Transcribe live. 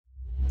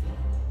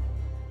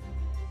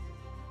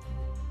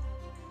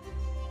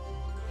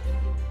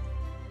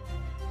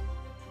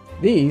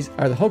These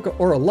are the Hoka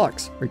Aura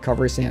Luxe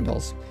recovery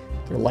sandals.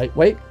 They're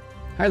lightweight,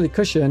 highly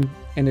cushioned,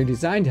 and they're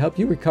designed to help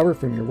you recover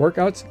from your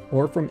workouts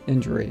or from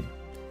injury.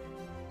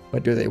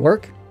 But do they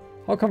work?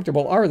 How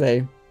comfortable are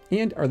they?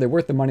 And are they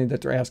worth the money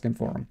that they're asking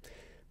for them?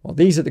 Well,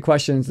 these are the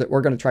questions that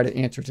we're going to try to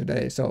answer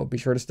today, so be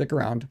sure to stick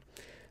around.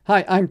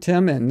 Hi, I'm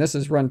Tim, and this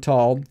is Run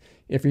Tall.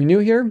 If you're new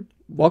here,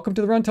 welcome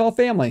to the Run Tall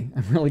family.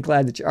 I'm really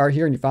glad that you are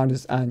here and you found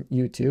us on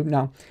YouTube.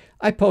 Now,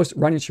 I post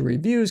running shoe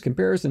reviews,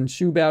 comparisons,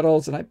 shoe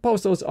battles, and I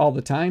post those all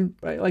the time,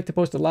 but I like to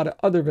post a lot of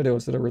other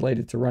videos that are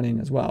related to running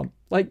as well,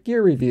 like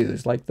gear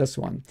reviews like this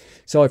one.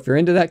 So if you're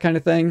into that kind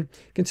of thing,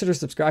 consider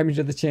subscribing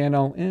to the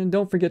channel, and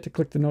don't forget to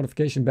click the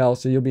notification bell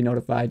so you'll be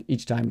notified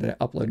each time that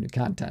I upload new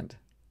content.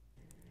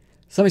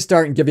 So let me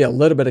start and give you a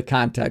little bit of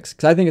context,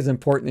 because I think it's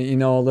important that you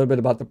know a little bit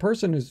about the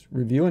person who's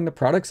reviewing the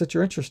products that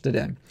you're interested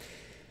in.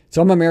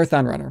 So I'm a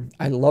marathon runner.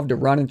 I love to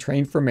run and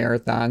train for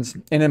marathons.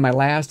 And in my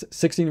last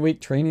 16-week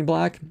training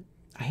block,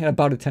 I had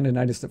about a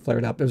tendonitis that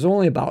flared up. It was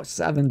only about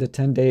 7 to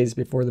 10 days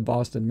before the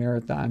Boston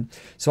Marathon.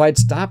 So I'd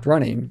stopped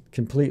running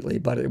completely,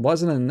 but it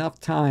wasn't enough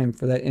time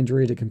for that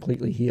injury to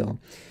completely heal.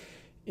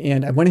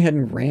 And I went ahead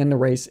and ran the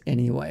race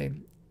anyway.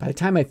 By the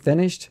time I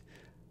finished,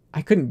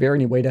 I couldn't bear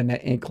any weight on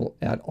that ankle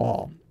at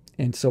all.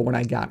 And so when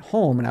I got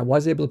home and I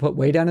was able to put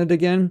weight on it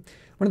again,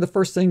 one of the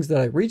first things that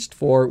I reached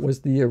for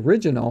was the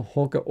original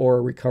Hoka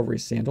Aura recovery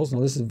sandals. Now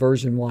this is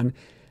version 1.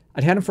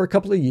 I'd had them for a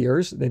couple of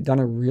years. They'd done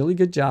a really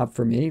good job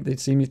for me. They'd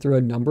seen me through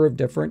a number of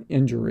different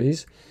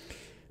injuries,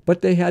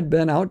 but they had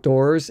been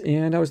outdoors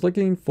and I was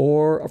looking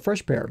for a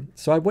fresh pair.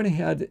 So I went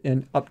ahead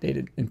and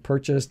updated and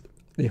purchased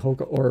the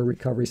Hoka Aura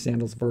recovery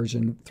sandals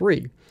version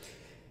 3.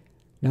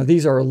 Now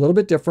these are a little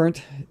bit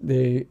different.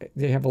 They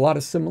have a lot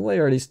of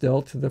similarities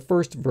still to the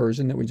first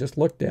version that we just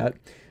looked at,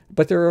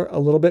 but they're a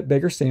little bit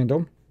bigger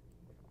sandal.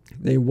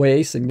 They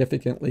weigh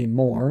significantly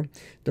more.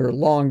 They're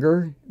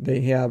longer.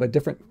 They have a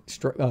different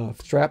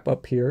strap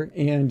up here,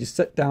 and you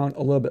sit down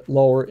a little bit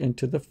lower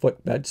into the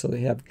footbed. So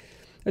they have,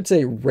 I'd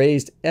say,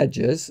 raised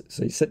edges.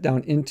 So you sit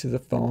down into the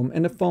foam,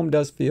 and the foam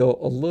does feel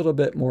a little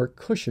bit more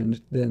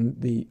cushioned than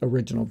the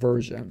original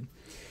version.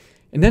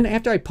 And then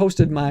after I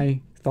posted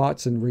my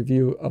thoughts and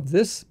review of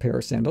this pair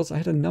of sandals, I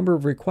had a number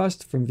of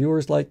requests from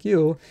viewers like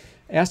you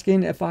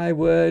asking if I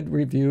would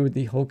review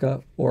the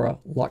Hoka Aura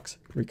Luxe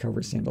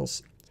recovery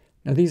sandals.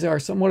 Now these are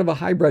somewhat of a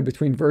hybrid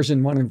between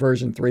version 1 and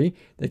version 3.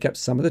 They kept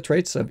some of the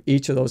traits of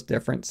each of those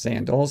different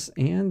sandals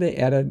and they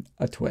added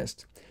a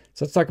twist.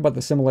 So let's talk about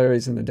the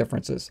similarities and the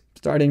differences,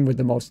 starting with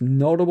the most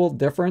notable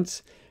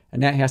difference,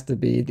 and that has to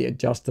be the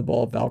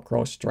adjustable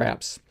Velcro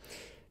straps.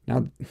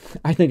 Now,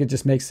 I think it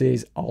just makes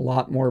these a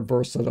lot more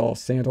versatile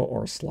sandal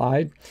or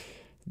slide.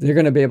 They're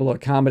going to be able to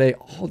accommodate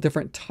all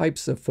different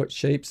types of foot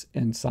shapes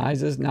and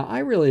sizes. Now, I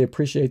really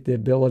appreciate the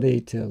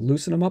ability to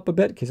loosen them up a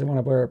bit in case I want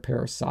to wear a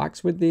pair of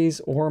socks with these,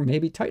 or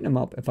maybe tighten them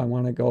up if I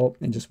want to go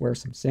and just wear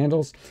some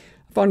sandals.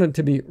 I found them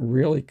to be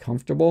really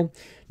comfortable.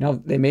 Now,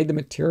 they made the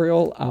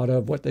material out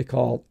of what they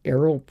call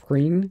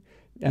aeroprene.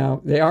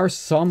 Now, they are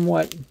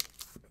somewhat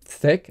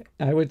thick,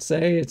 I would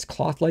say. It's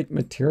cloth-like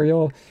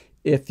material.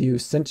 If you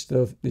cinch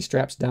the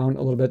straps down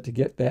a little bit to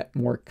get that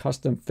more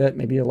custom fit,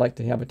 maybe you like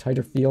to have a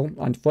tighter feel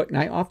on foot, and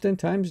I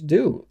oftentimes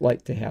do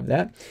like to have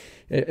that.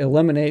 It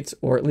eliminates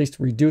or at least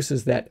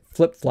reduces that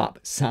flip-flop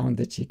sound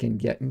that you can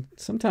get. And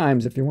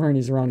sometimes if you're wearing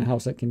these around the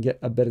house, it can get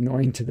a bit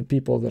annoying to the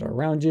people that are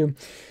around you.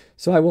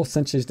 So I will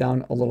cinch these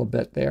down a little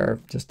bit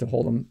there just to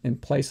hold them in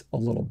place a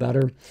little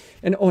better.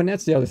 And oh, and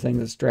that's the other thing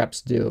that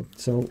straps do.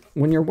 So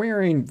when you're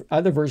wearing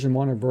either version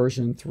 1 or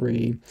version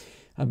 3,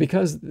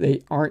 because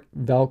they aren't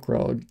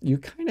Velcroed, you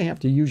kind of have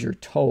to use your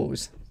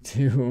toes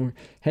to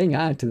hang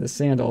on to the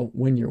sandal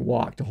when you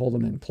walk to hold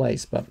them in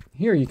place. But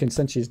here you can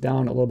cinch these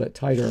down a little bit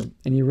tighter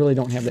and you really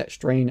don't have that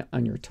strain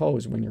on your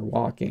toes when you're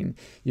walking.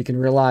 You can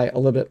rely a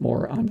little bit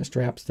more on the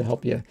straps to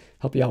help you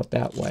out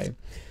that way.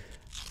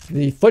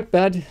 The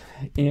footbed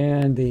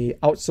and the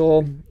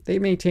outsole, they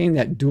maintain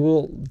that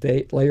dual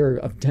layer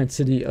of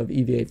density of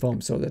EVA foam.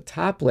 So the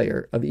top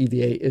layer of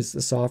EVA is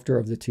the softer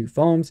of the two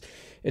foams.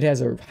 It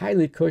has a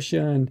highly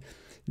cushioned,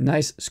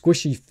 nice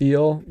squishy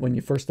feel when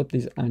you first slip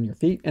these on your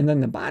feet. And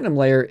then the bottom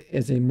layer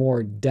is a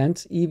more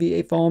dense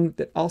EVA foam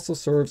that also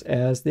serves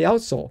as the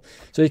outsole.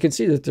 So you can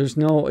see that there's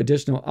no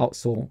additional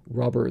outsole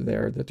rubber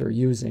there that they're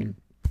using.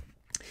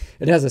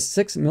 It has a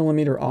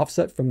 6mm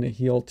offset from the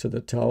heel to the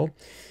toe.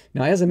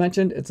 Now, as I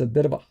mentioned, it's a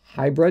bit of a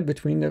hybrid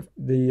between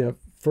the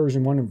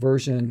version 1 and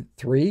version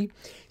 3.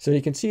 So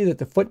you can see that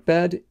the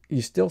footbed,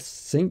 you still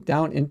sink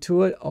down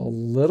into it a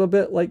little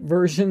bit like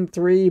version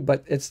 3,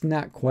 but it's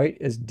not quite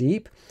as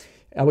deep.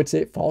 I would say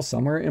it falls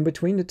somewhere in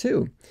between the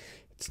two.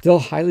 It's still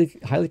highly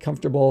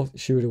comfortable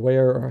shoe to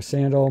wear or a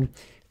sandal.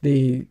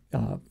 The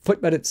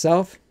footbed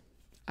itself,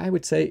 I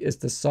would say, is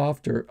the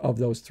softer of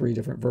those 3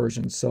 different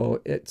versions.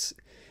 So it's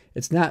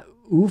not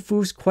oof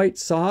quite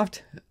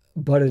soft,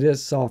 but it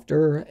is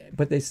softer,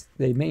 but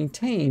they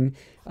maintain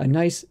a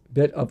nice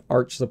bit of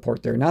arch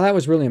support there. Now that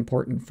was really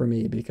important for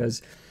me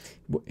because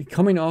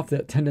coming off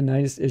that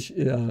tendonitis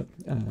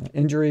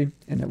injury,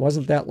 and it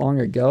wasn't that long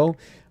ago,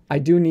 I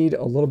do need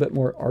a little bit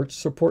more arch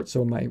support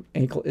so my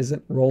ankle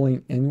isn't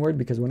rolling inward,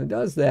 because when it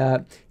does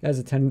that, it has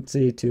a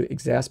tendency to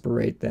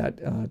exacerbate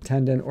that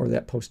tendon or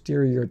that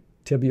posterior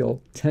tibial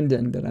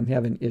tendon that I'm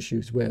having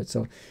issues with.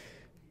 So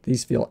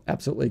these feel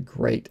absolutely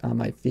great on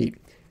my feet.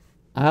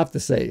 I have to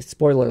say,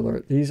 spoiler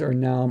alert, these are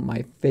now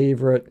my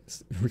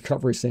favorite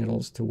recovery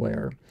sandals to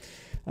wear.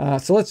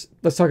 So let's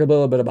talk a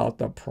little bit about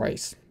the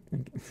price.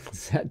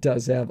 That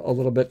does have a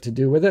little bit to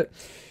do with it.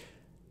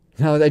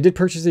 Now, I did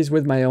purchase these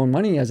with my own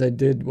money, as I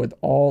did with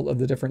all of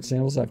the different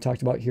sandals I've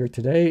talked about here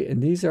today,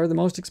 and these are the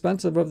most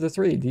expensive of the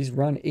three. These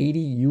run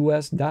 $80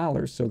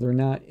 US, so they're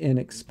not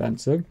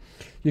inexpensive.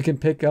 You can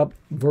pick up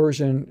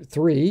version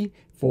 3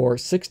 for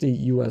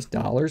 $60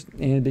 US,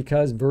 and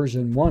because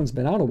version 1's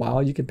been out a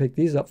while, you can pick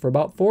these up for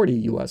about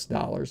 $40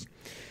 US.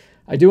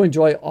 I do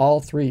enjoy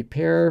all three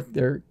pair.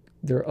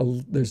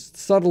 There's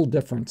subtle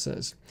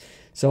differences.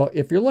 So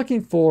if you're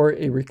looking for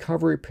a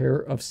recovery pair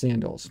of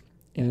sandals,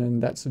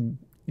 and that's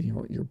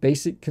your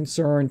basic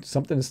concern,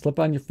 something to slip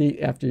on your feet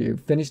after you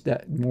finish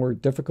that more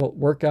difficult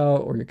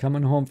workout, or you're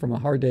coming home from a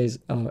hard day's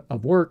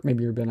of work,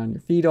 maybe you've been on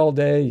your feet all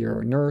day,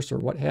 you're a nurse or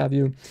what have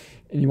you,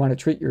 and you want to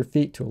treat your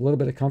feet to a little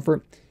bit of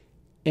comfort,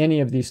 any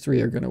of these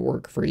three are going to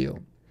work for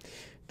you.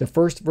 The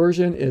first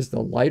version is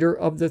the lighter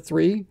of the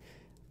three.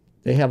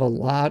 They have a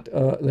lot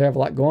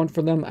going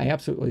for them. I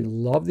absolutely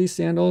love these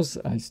sandals.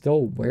 I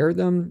still wear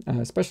them,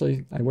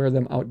 especially I wear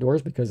them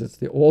outdoors because it's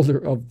the older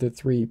of the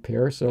three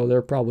pair. So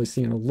they're probably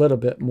seeing a little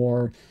bit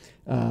more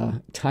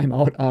time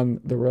out on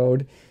the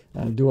road,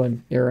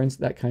 doing errands,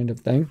 that kind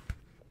of thing.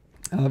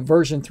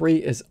 Version 3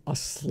 is a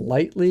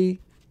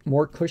slightly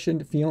more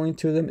cushioned feeling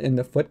to them in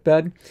the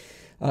footbed.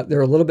 They're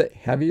a little bit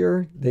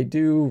heavier. They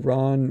do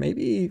run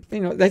maybe,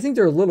 I think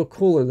they're a little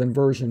cooler than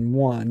version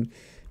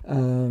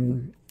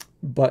 1.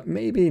 But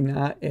maybe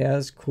not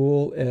as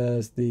cool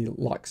as the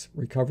Luxe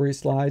recovery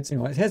slides.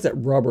 It has that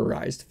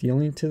rubberized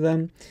feeling to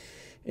them,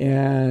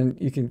 and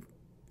you can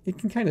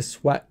kind of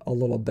sweat a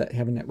little bit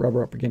having that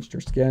rubber up against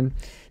your skin.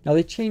 Now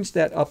they changed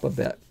that up a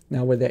bit.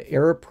 Now with the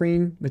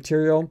aeroprene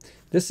material,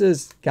 this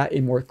has got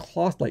a more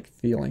cloth-like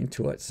feeling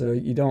to it, so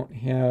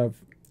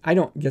I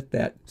don't get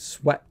that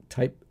sweat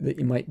type that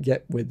you might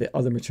get with the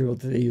other material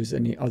that they use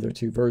in the other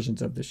two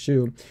versions of the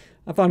shoe.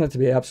 I found it to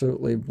be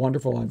absolutely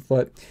wonderful on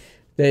foot.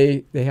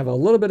 They have a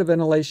little bit of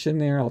ventilation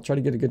there. I'll try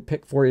to get a good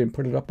pic for you and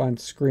put it up on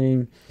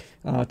screen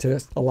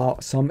to allow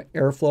some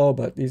airflow,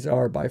 but these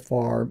are by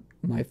far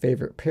my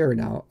favorite pair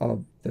now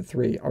of the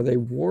three. Are they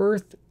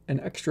worth an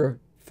extra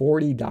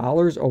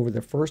 $40 over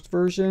the first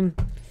version?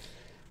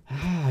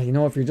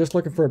 If you're just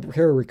looking for a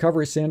pair of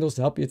recovery sandals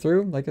to help you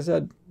through, like I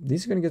said,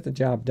 these are going to get the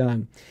job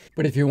done.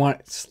 But if you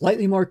want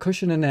slightly more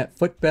cushion in that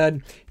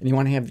footbed, and you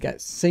want to have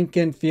that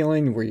sink-in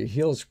feeling where your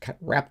heel's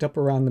wrapped up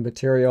around the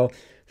material,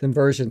 then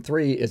version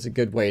 3 is a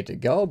good way to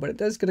go, but it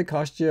is going to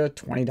cost you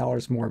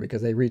 $20 more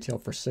because they retail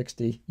for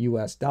 $60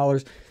 US.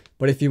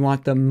 But if you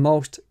want the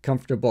most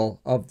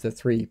comfortable of the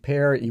three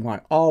pair, you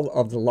want all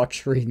of the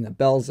luxury and the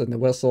bells and the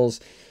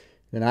whistles,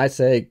 then I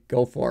say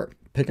go for it.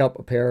 Pick up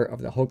a pair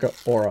of the Hoka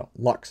or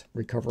Luxe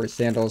recovery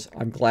sandals.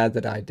 I'm glad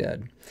that I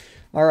did.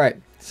 All right,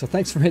 so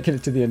thanks for making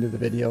it to the end of the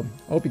video.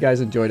 I hope you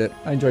guys enjoyed it.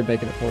 I enjoyed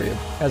making it for you.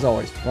 As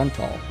always, run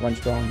tall, run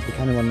strong, be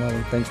kind to one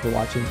another. Thanks for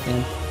watching,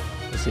 and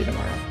we'll see you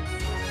tomorrow.